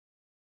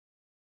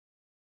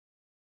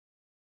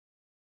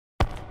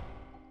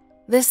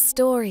This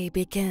story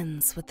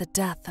begins with the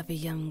death of a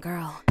young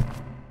girl,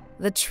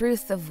 the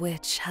truth of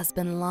which has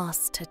been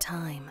lost to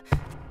time.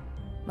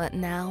 But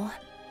now,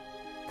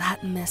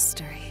 that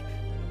mystery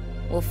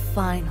will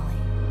finally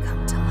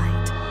come to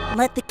light.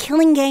 Let the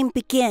killing game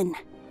begin.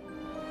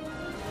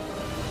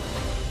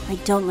 I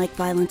don't like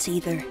violence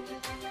either,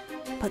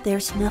 but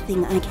there's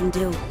nothing I can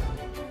do.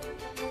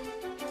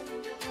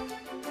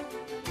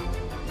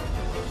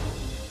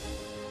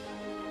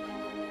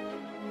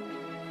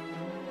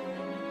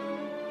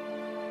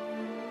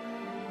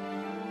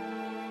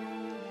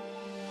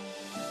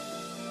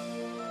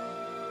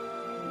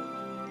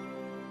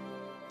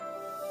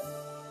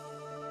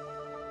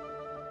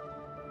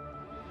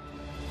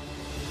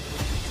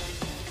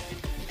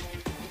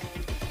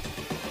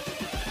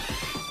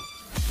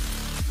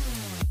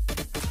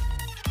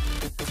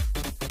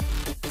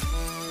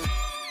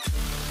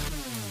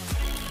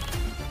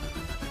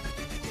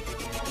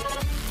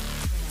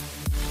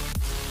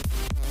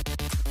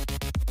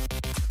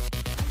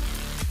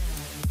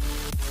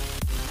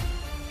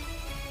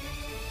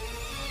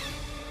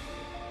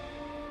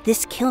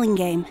 This killing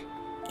game,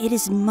 it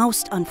is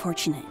most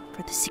unfortunate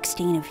for the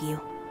 16 of you.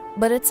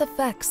 But its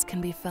effects can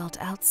be felt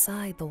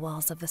outside the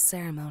walls of the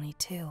ceremony,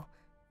 too.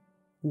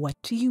 What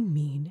do you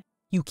mean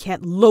you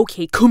can't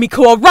locate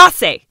Kumiko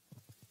Arase?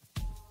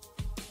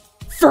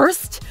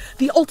 First,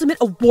 the ultimate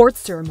award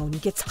ceremony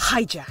gets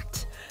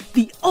hijacked.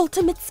 The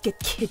ultimates get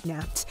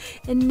kidnapped.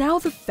 And now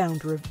the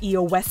founder of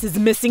EOS is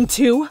missing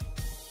too?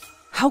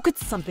 How could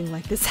something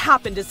like this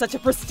happen to such a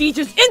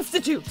prestigious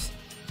institute?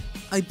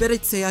 I bet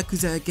it's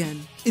Yakuza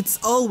again. It's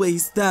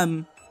always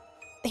them.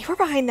 They were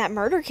behind that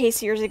murder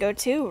case years ago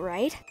too,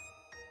 right?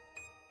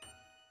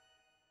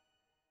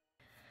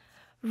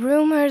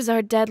 Rumors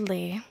are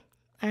deadly,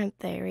 aren't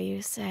they,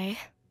 Ryusei?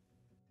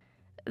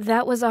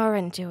 That was our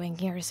undoing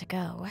years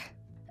ago.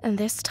 And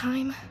this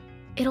time,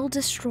 it'll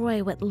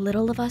destroy what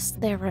little of us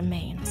there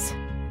remains.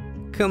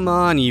 Come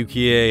on,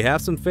 Yukie,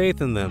 have some faith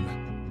in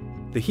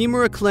them. The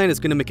Himura clan is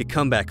gonna make a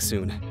comeback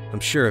soon, I'm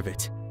sure of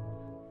it.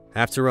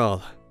 After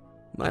all,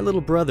 my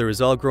little brother is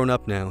all grown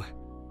up now,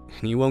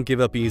 and he won't give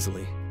up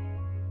easily.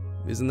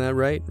 Isn't that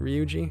right,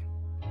 Ryuji?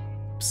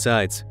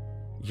 Besides,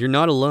 you're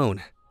not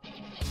alone.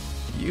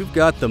 You've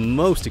got the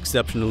most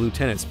exceptional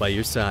lieutenants by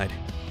your side.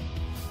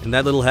 And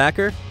that little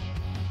hacker?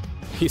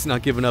 He's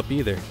not giving up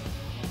either.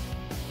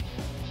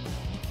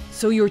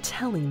 So you're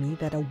telling me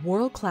that a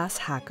world-class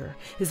hacker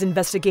is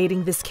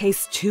investigating this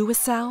case too,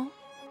 Isao?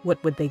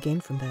 What would they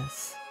gain from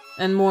this?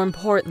 And more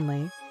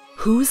importantly,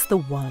 who's the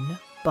one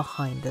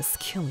behind this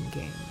killing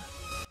game?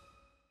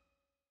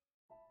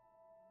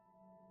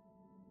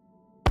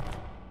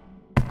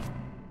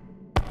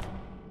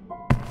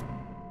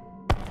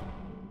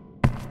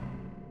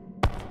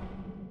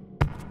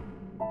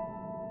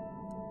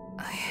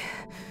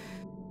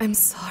 I'm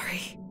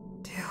sorry.